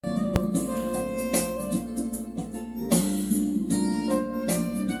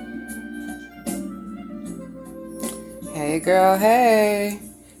Hey girl, hey.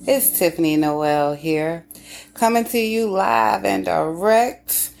 It's Tiffany Noel here, coming to you live and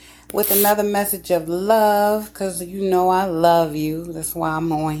direct with another message of love, because you know I love you. That's why I'm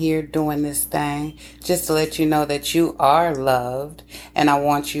on here doing this thing, just to let you know that you are loved, and I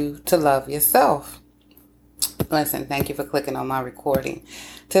want you to love yourself. Listen, thank you for clicking on my recording.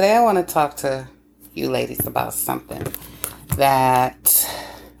 Today I want to talk to you ladies about something that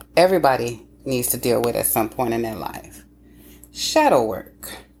everybody needs to deal with at some point in their life. Shadow work.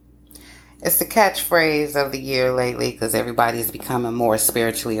 It's the catchphrase of the year lately because everybody's becoming more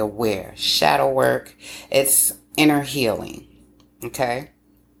spiritually aware. Shadow work, it's inner healing. Okay?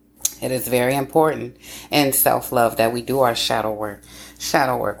 It is very important in self-love that we do our shadow work.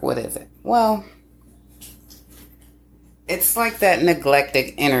 Shadow work, what is it? Well, it's like that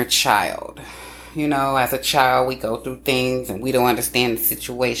neglected inner child. You know, as a child, we go through things and we don't understand the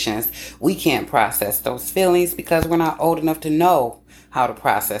situations. We can't process those feelings because we're not old enough to know how to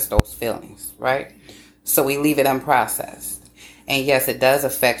process those feelings, right? So we leave it unprocessed. And yes, it does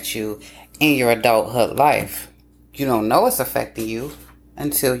affect you in your adulthood life. You don't know it's affecting you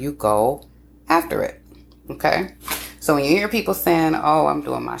until you go after it, okay? So when you hear people saying, oh, I'm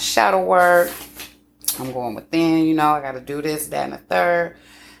doing my shadow work, I'm going within, you know, I got to do this, that, and the third.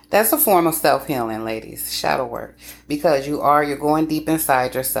 That's a form of self-healing, ladies, shadow work, because you're going deep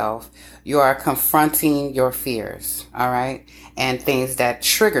inside yourself. You are confronting your fears, all right, and things that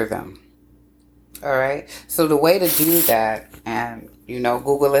trigger them, all right. So the way to do that, and you know,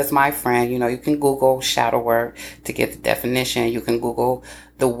 Google is my friend. You know, you can Google shadow work to get the definition. You can Google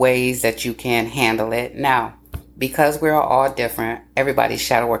the ways that you can handle it. Now, because we're all different, everybody's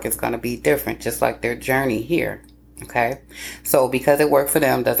shadow work is going to be different, just like their journey here. Okay, so because it worked for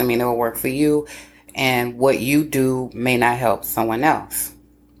them doesn't mean it will work for you, and what you do may not help someone else.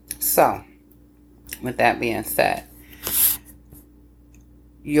 So, with that being said,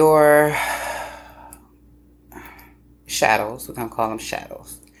 your shadows, we're going to call them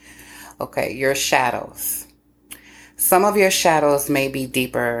shadows. Okay, your shadows. Some of your shadows may be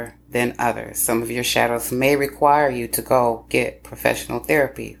deeper than others. Some of your shadows may require you to go get professional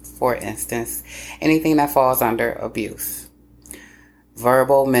therapy. For instance, anything that falls under abuse.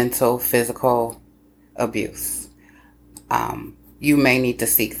 Verbal, mental, physical abuse. You may need to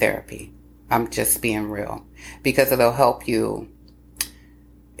seek therapy. I'm just being real. Because it'll help you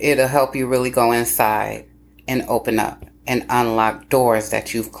really go inside and open up and unlock doors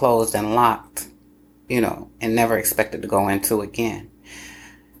that you've closed and locked, you know, and never expected to go into again.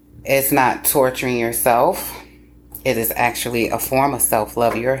 It's not torturing yourself. It is actually a form of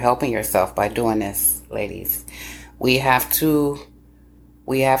self-love. You're helping yourself by doing this, ladies. We have to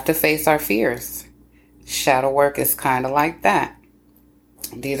face our fears. Shadow work is kind of like that.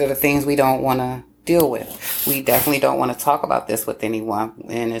 These are the things we don't want to deal with. We definitely don't want to talk about this with anyone,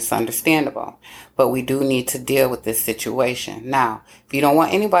 and it's understandable. But we do need to deal with this situation. Now, if you don't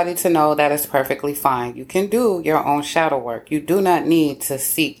want anybody to know, that is perfectly fine. You can do your own shadow work. You do not need to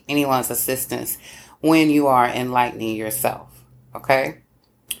seek anyone's assistance when you are enlightening yourself. Okay?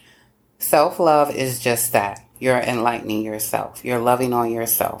 Self-love is just that. You're enlightening yourself. You're loving on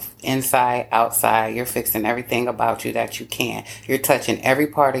yourself. Inside, outside, you're fixing everything about you that you can. You're touching every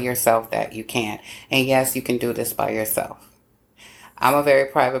part of yourself that you can. And yes, you can do this by yourself. I'm a very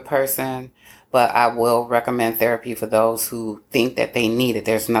private person, but I will recommend therapy for those who think that they need it.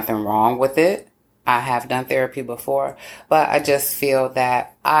 There's nothing wrong with it. I have done therapy before, but I just feel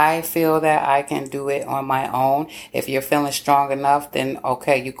that I can do it on my own. If you're feeling strong enough, then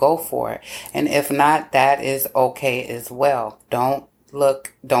okay, you go for it. And if not, that is okay as well.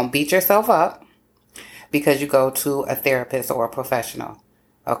 Don't beat yourself up because you go to a therapist or a professional.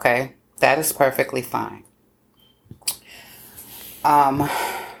 Okay? That is perfectly fine.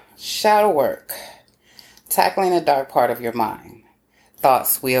 Shadow work. Tackling a dark part of your mind.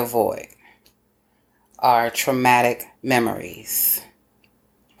 Thoughts we avoid. Are traumatic memories.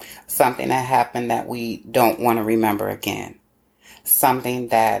 Something that happened that we don't want to remember again. Something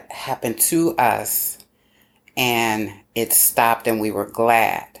that happened to us and it stopped and we were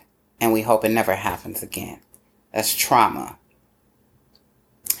glad and we hope it never happens again. That's trauma.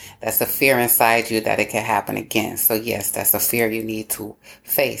 That's a fear inside you that it can happen again. So yes, that's a fear you need to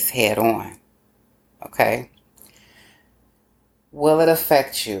face head on. Okay? Will it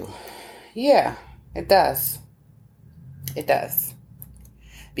affect you? Yeah. It does. It does.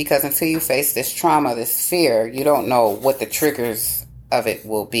 Because until you face this trauma, this fear, you don't know what the triggers of it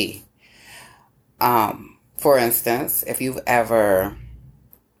will be. For instance, if you've ever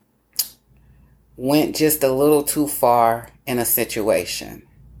went just a little too far in a situation,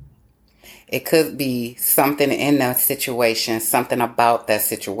 It could be something in that situation, something about that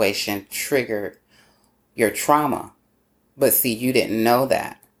situation triggered your trauma. But see, you didn't know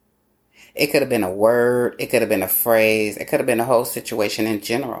that. It could have been a word, it could have been a phrase, it could have been a whole situation in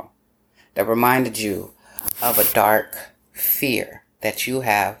general that reminded you of a dark fear that you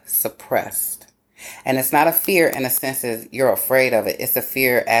have suppressed. And it's not a fear in the sense that you're afraid of it. It's a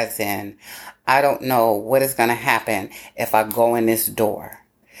fear as in, I don't know what is going to happen if I go in this door,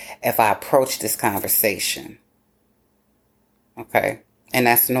 if I approach this conversation. Okay? And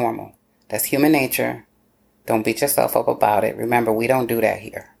that's normal. That's human nature. Don't beat yourself up about it. Remember, we don't do that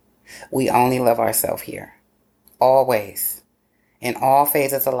here. We only love ourselves here. Always. In all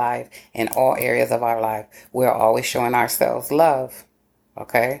phases of life, in all areas of our life, we're always showing ourselves love.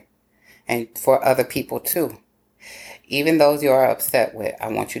 Okay? And for other people too. Even those you are upset with, I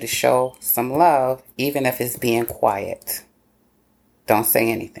want you to show some love, even if it's being quiet. Don't say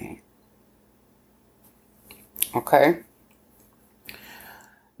anything. Okay?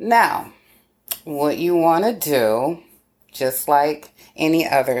 Now, what you want to do, just like any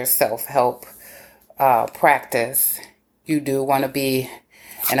other self-help practice, you do want to be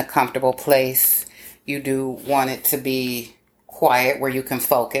in a comfortable place. You do want it to be quiet where you can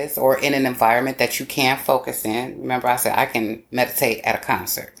focus, or in an environment that you can focus in. Remember, I said I can meditate at a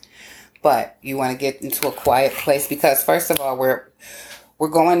concert. But you want to get into a quiet place because, first of all, we're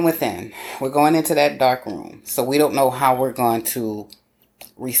going within. We're going into that dark room. So we don't know how we're going to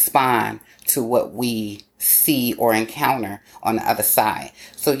respond to what we see or encounter on the other side.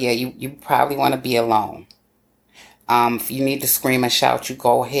 So yeah, you probably want to be alone. If you need to scream and shout, you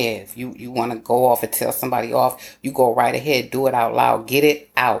go ahead. If you want to go off and tell somebody off, you go right ahead. Do it out loud. Get it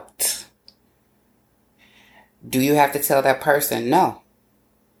out. Do you have to tell that person? No.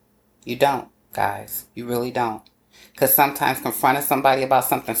 You don't, guys. You really don't. Because sometimes confronting somebody about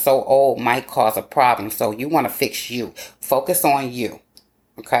something so old might cause a problem. So you want to fix you. Focus on you.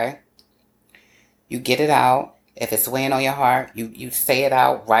 Okay? You get it out. If it's weighing on your heart, you say it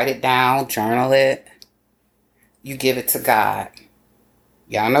out. Write it down. Journal it. You give it to God.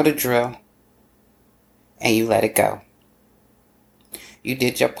 Y'all know the drill. And you let it go. You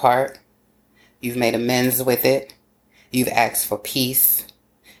did your part. You've made amends with it. You've asked for peace.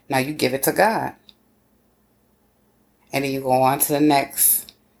 Now you give it to God. And then you go on to the next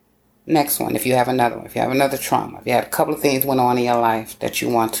one. If you have another one. If you have another trauma. If you had a couple of things went on in your life that you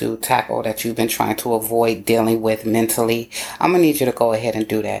want to tackle, that you've been trying to avoid dealing with mentally, I'm going to need you to go ahead and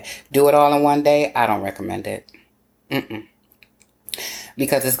do that. Do it all in one day. I don't recommend it.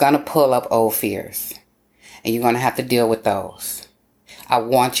 Because it's going to pull up old fears. And you're going to have to deal with those. I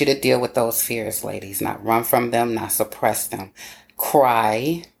want you to deal with those fears, ladies. Not run from them, not suppress them.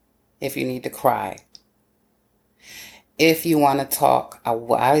 Cry if you need to cry. If you want to talk,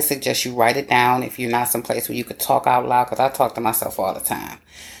 I suggest you write it down if you're not someplace where you could talk out loud. Because I talk to myself all the time.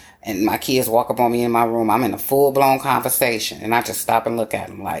 And my kids walk up on me in my room. I'm in a full-blown conversation. And I just stop and look at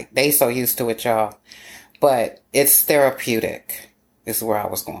them like, they so used to it, y'all. But it's therapeutic, is where I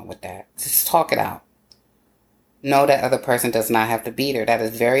was going with that. Just talk it out. Know that other person does not have to be there. That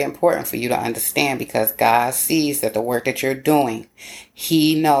is very important for you to understand because God sees that the work that you're doing,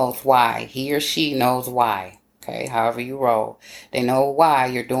 He knows why. He or she knows why. Okay, however you roll. They know why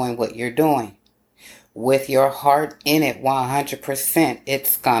you're doing what you're doing. With your heart in it 100%,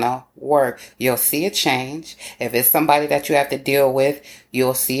 it's gonna work. You'll see a change. If it's somebody that you have to deal with,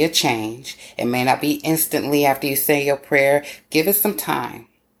 you'll see a change. It may not be instantly after you say your prayer. Give it some time.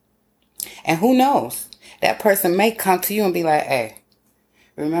 And who knows? That person may come to you and be like, hey,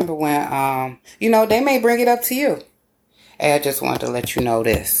 remember when, they may bring it up to you. Hey, I just wanted to let you know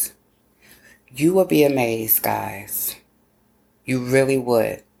this. You would be amazed, guys. You really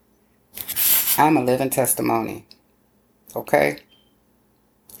would. I'm a living testimony. Okay?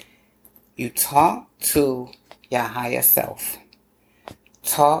 You talk to your higher self.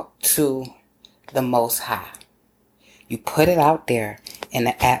 Talk to the Most High. You put it out there in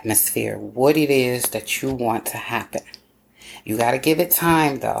the atmosphere, what it is that you want to happen. You got to give it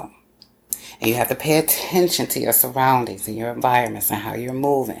time, though. And you have to pay attention to your surroundings and your environments and how you're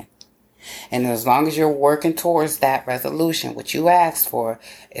moving. And as long as you're working towards that resolution, what you asked for,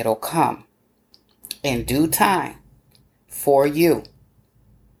 it'll come in due time for you,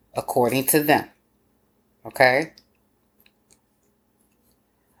 according to them. Okay?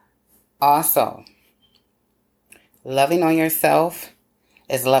 Also, loving on yourself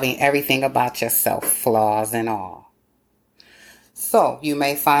is loving everything about yourself, flaws and all. So, you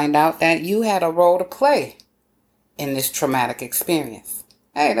may find out that you had a role to play in this traumatic experience.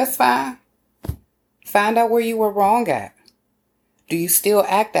 Hey, that's fine. Find out where you were wrong at. Do you still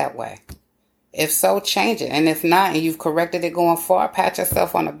act that way? If so, change it. And if not, and you've corrected it going forward, pat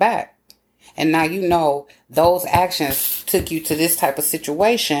yourself on the back. And now you know those actions took you to this type of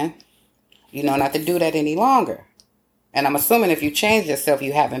situation. You know not to do that any longer. And I'm assuming if you change yourself,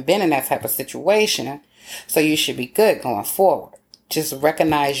 you haven't been in that type of situation. So you should be good going forward. Just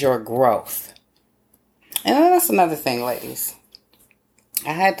recognize your growth. And that's another thing, ladies.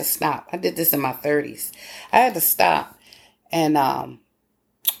 I had to stop. I did this in my 30s. I had to stop. And I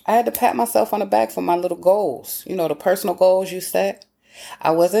had to pat myself on the back for my little goals. You know, the personal goals you set.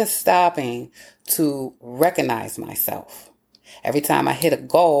 I wasn't stopping to recognize myself. Every time I hit a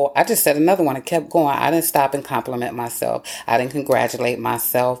goal, I just set another one and kept going. I didn't stop and compliment myself. I didn't congratulate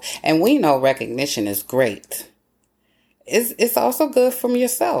myself. And we know recognition is great. It's also good from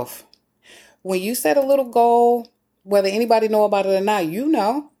yourself. When you set a little goal, whether anybody know about it or not, you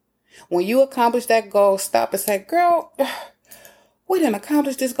know. When you accomplish that goal, stop and say, girl, we didn't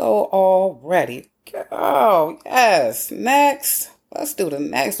accomplish this goal already. Oh, yes. Next. Let's do the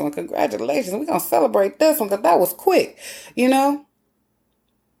next one. Congratulations. We're going to celebrate this one because that was quick. You know,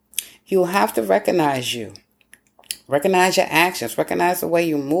 you'll have to recognize you. Recognize your actions. Recognize the way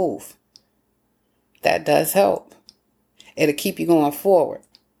you move. That does help. It'll keep you going forward.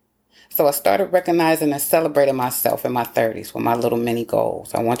 So I started recognizing and celebrating myself in my 30s with my little mini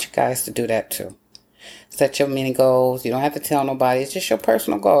goals. I want you guys to do that too. Set your mini goals. You don't have to tell nobody. It's just your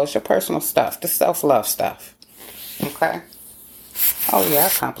personal goals, your personal stuff, the self-love stuff. Okay? Oh, yeah, I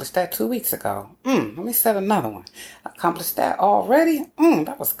accomplished that 2 weeks ago. Let me set another one. I accomplished that already.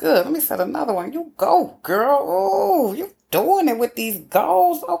 That was good. Let me set another one. You go, girl. Oh, you doing it with these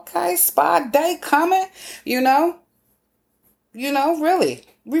goals. Okay, spa day coming. You know, really.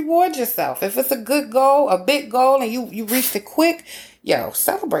 Reward yourself. If it's a good goal, a big goal, and you reached it quick,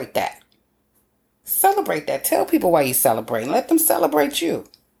 celebrate that. Celebrate that. Tell people why you celebrate. Let them celebrate you.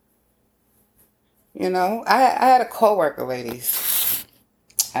 You know, I had a coworker, ladies.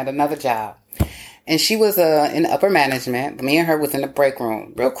 I had another job. And she was in upper management. Me and her was in the break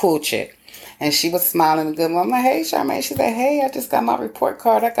room. Real cool chick. And she was smiling and good. I'm like, hey, Charmaine. She said, hey, I just got my report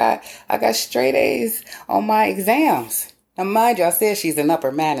card. I got straight A's on my exams. Now, mind you, I said she's in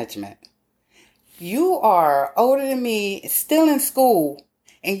upper management. You are older than me, still in school,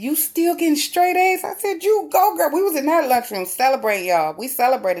 and you still getting straight A's? I said, you go, girl. We was in that lunchroom celebrating, y'all. We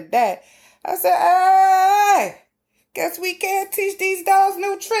celebrated that. I said, hey, guess we can't teach these dogs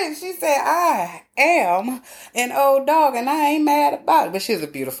new tricks. She said, I am an old dog, and I ain't mad about it. But she's a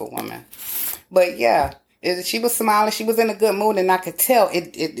beautiful woman. But, yeah. She was smiling. She was in a good mood, and I could tell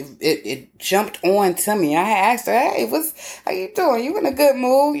it jumped on to me. I asked her, hey, how you doing? You in a good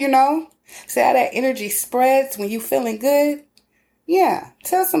mood, you know? See how that energy spreads when you feeling good? Yeah.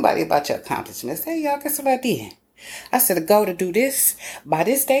 Tell somebody about your accomplishments. Hey, y'all, guess what I did? I said to go to do this by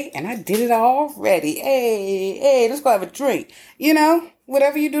this date, and I did it already. Hey, let's go have a drink. You know,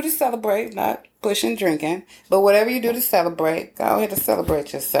 whatever you do to celebrate, not pushing drinking, but whatever you do to celebrate, go ahead and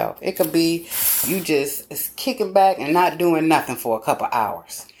celebrate yourself. It could be you just kicking back and not doing nothing for a couple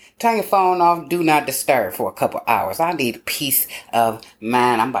hours. Turn your phone off, do not disturb for a couple hours. I need peace of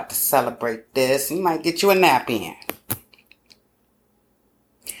mind. I'm about to celebrate this. You might get you a nap in.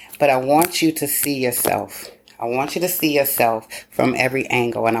 But I want you to see yourself. I want you to see yourself from every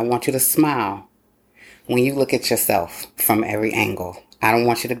angle, and I want you to smile when you look at yourself from every angle. I don't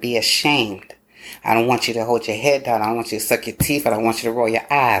want you to be ashamed. I don't want you to hold your head down. I don't want you to suck your teeth. I don't want you to roll your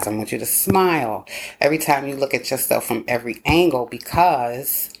eyes. I want you to smile every time you look at yourself from every angle,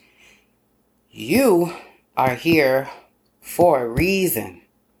 because you are here for a reason.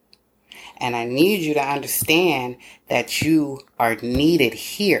 And I need you to understand that you are needed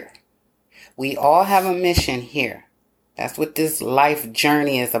here. We all have a mission here. That's what this life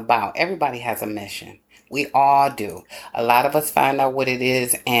journey is about. Everybody has a mission. We all do. A lot of us find out what it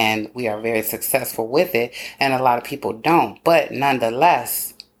is and we are very successful with it. And a lot of people don't. But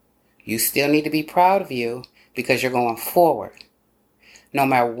nonetheless, you still need to be proud of you because you're going forward. No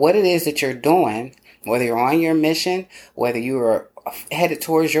matter what it is that you're doing, whether you're on your mission, whether you are headed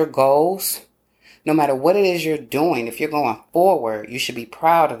towards your goals, no matter what it is you're doing, if you're going forward, you should be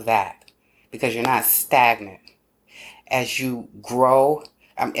proud of that. Because you're not stagnant. As you grow,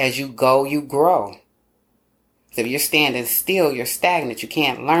 as you go, you grow. So if you're standing still, you're stagnant. You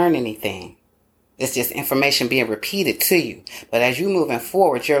can't learn anything. It's just information being repeated to you. But as you're moving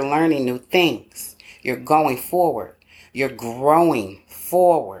forward, you're learning new things. You're going forward. You're growing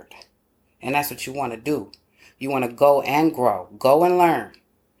forward. And that's what you want to do. You want to go and grow. Go and learn.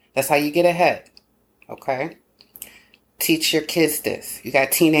 That's how you get ahead. Okay? Teach your kids this. You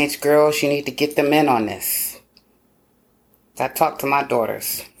got teenage girls, you need to get them in on this. I talk to my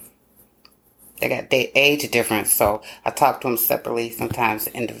daughters. They got their age difference, so I talk to them separately, sometimes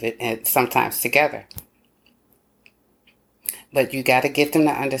and sometimes together. But you got to get them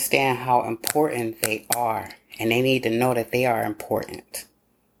to understand how important they are, and they need to know that they are important.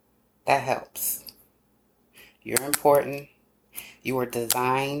 That helps. You're important. You were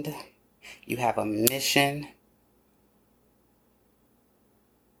designed. You have a mission.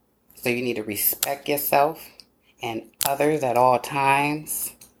 So you need to respect yourself and others at all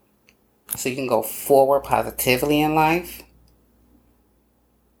times so you can go forward positively in life.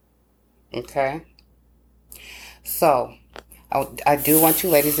 Okay? So, I do want you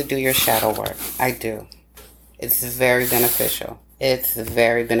ladies to do your shadow work. I do. It's very beneficial. It's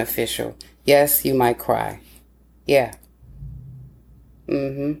very beneficial. Yes, you might cry. Yeah.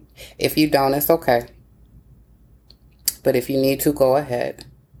 If you don't, it's okay. But if you need to, go ahead.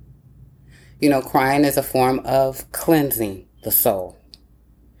 You know, crying is a form of cleansing the soul.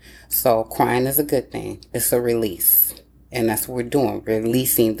 So crying is a good thing. It's a release. And that's what we're doing.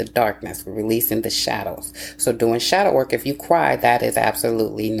 Releasing the darkness. We're releasing the shadows. So doing shadow work, if you cry, that is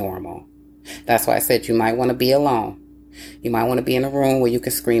absolutely normal. That's why I said you might want to be alone. You might want to be in a room where you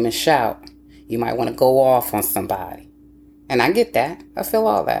can scream and shout. You might want to go off on somebody. And I get that. I feel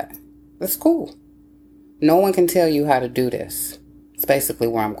all that. It's cool. No one can tell you how to do this. It's basically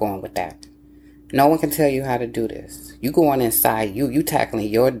where I'm going with that. No one can tell you how to do this. You go on inside. You tackling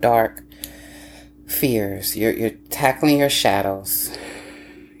your dark fears. You're tackling your shadows.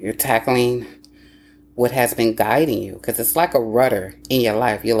 You're tackling what has been guiding you. Because it's like a rudder in your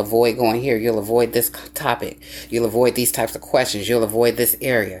life. You'll avoid going here. You'll avoid this topic. You'll avoid these types of questions. You'll avoid this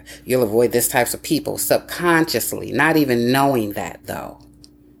area. You'll avoid this types of people. Subconsciously. Not even knowing that, though.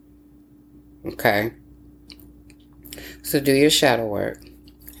 Okay? So do your shadow work.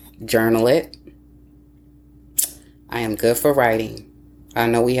 Journal it. I am good for writing. I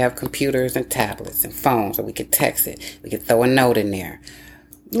know we have computers and tablets and phones, so we can text it. We can throw a note in there.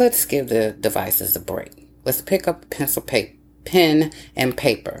 Let's give the devices a break. Let's pick up pen and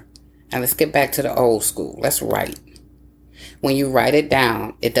paper. And let's get back to the old school. Let's write. When you write it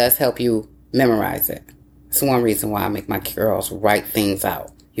down, it does help you memorize it. It's one reason why I make my girls write things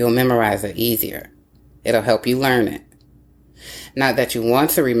out. You'll memorize it easier. It'll help you learn it. Not that you want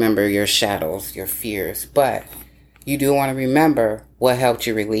to remember your shadows, your fears, but you do want to remember what helped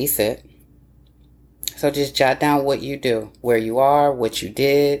you release it. So just jot down what you do, where you are, what you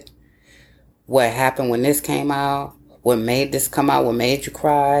did, what happened when this came out, what made this come out, what made you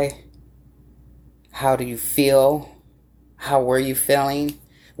cry, how do you feel, how were you feeling,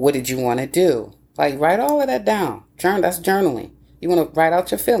 what did you want to do? Like, write all of that down. That's journaling. You want to write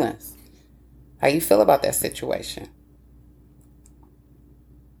out your feelings, how you feel about that situation.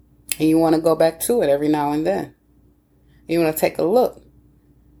 And you want to go back to it every now and then. You want to take a look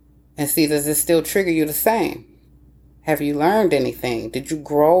and see, does it still trigger you the same? Have you learned anything? Did you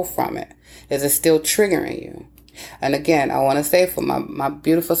grow from it? Is it still triggering you? And again, I want to say for my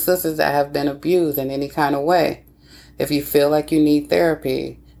beautiful sisters that have been abused in any kind of way, if you feel like you need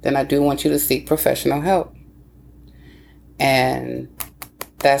therapy, then I do want you to seek professional help. And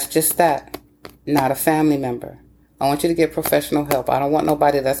that's just that, not a family member. I want you to get professional help. I don't want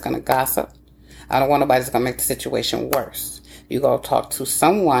nobody that's going to gossip. I don't want nobody that's going to make the situation worse. You go talk to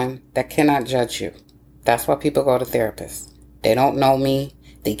someone that cannot judge you. That's why people go to therapists. They don't know me.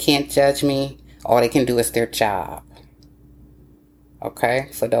 They can't judge me. All they can do is their job. Okay?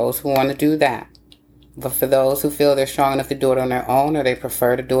 For those who want to do that. But for those who feel they're strong enough to do it on their own, or they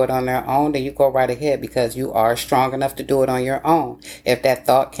prefer to do it on their own, then you go right ahead, because you are strong enough to do it on your own. If that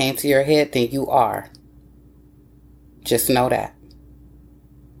thought came to your head, then you are. Just know that.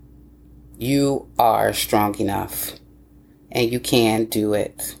 You are strong enough. And you can do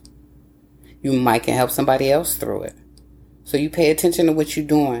it. You might can help somebody else through it. So you pay attention to what you're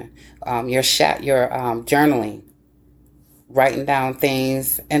doing. Your journaling. Writing down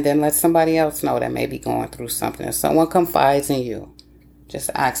things. And then let somebody else know that may be going through something. If someone confides in you, just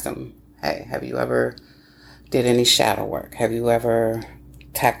ask them, hey, have you ever did any shadow work? Have you ever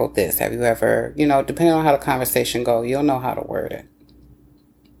tackled this? Have you ever, depending on how the conversation goes, you'll know how to word it.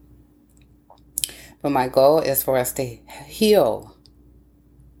 But my goal is for us to heal.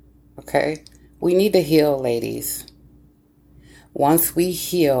 Okay? We need to heal, ladies. Once we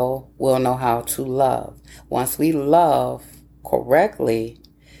heal, we'll know how to love. Once we love correctly,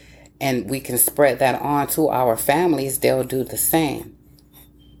 and we can spread that on to our families, they'll do the same.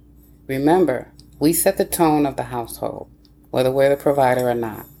 Remember, we set the tone of the household, whether we're the provider or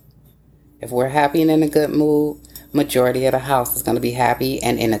not. If we're happy and in a good mood, majority of the house is going to be happy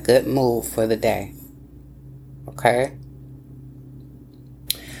and in a good mood for the day. Okay?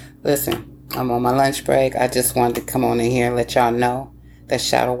 Listen, I'm on my lunch break. I just wanted to come on in here and let y'all know that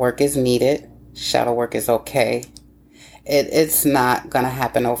shadow work is needed. Shadow work is okay. It's not going to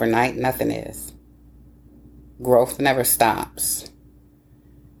happen overnight. Nothing is. Growth never stops.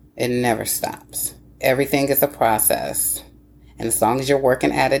 It never stops. Everything is a process. And as long as you're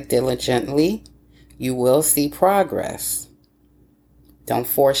working at it diligently, you will see progress. Don't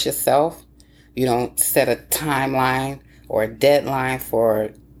force yourself. You don't set a timeline or a deadline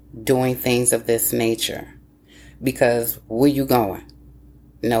for doing things of this nature. Because where you going?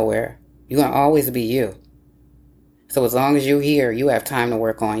 Nowhere. You're going to always be you. So as long as you're here, you have time to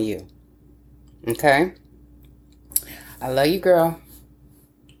work on you. Okay? I love you, girl.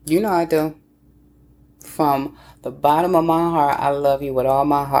 You know I do. From the bottom of my heart, I love you with all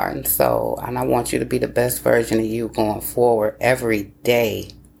my heart and soul. And I want you to be the best version of you going forward every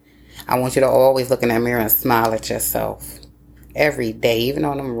day. I want you to always look in that mirror and smile at yourself. Every day, even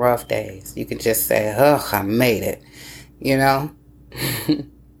on them rough days. You can just say, ugh, I made it. You know?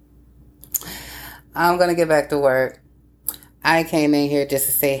 I'm going to get back to work. I came in here just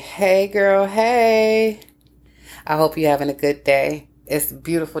to say, hey, girl, hey. I hope you're having a good day. It's a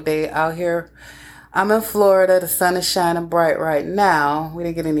beautiful day out here. I'm in Florida. The sun is shining bright right now. We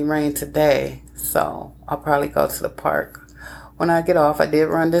didn't get any rain today, so I'll probably go to the park. When I get off, I did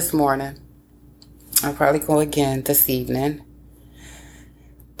run this morning. I'll probably go again this evening.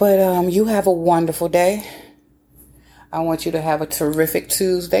 But you have a wonderful day. I want you to have a terrific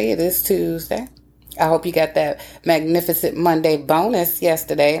Tuesday. It is Tuesday. I hope you got that magnificent Monday bonus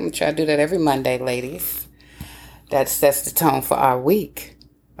yesterday. I'm going to try to do that every Monday, ladies. That sets the tone for our week.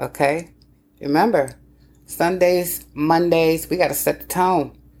 Okay? Remember, Sundays, Mondays, we got to set the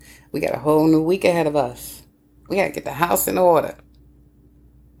tone. We got a whole new week ahead of us. We got to get the house in order.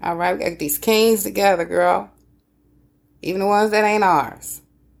 All right? We got to get these kings together, girl. Even the ones that ain't ours.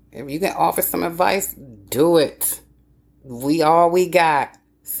 If you can offer some advice, do it. We all we got,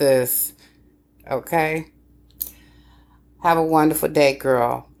 sis. Okay? Have a wonderful day,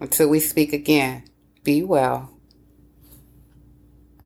 girl. Until we speak again, be well.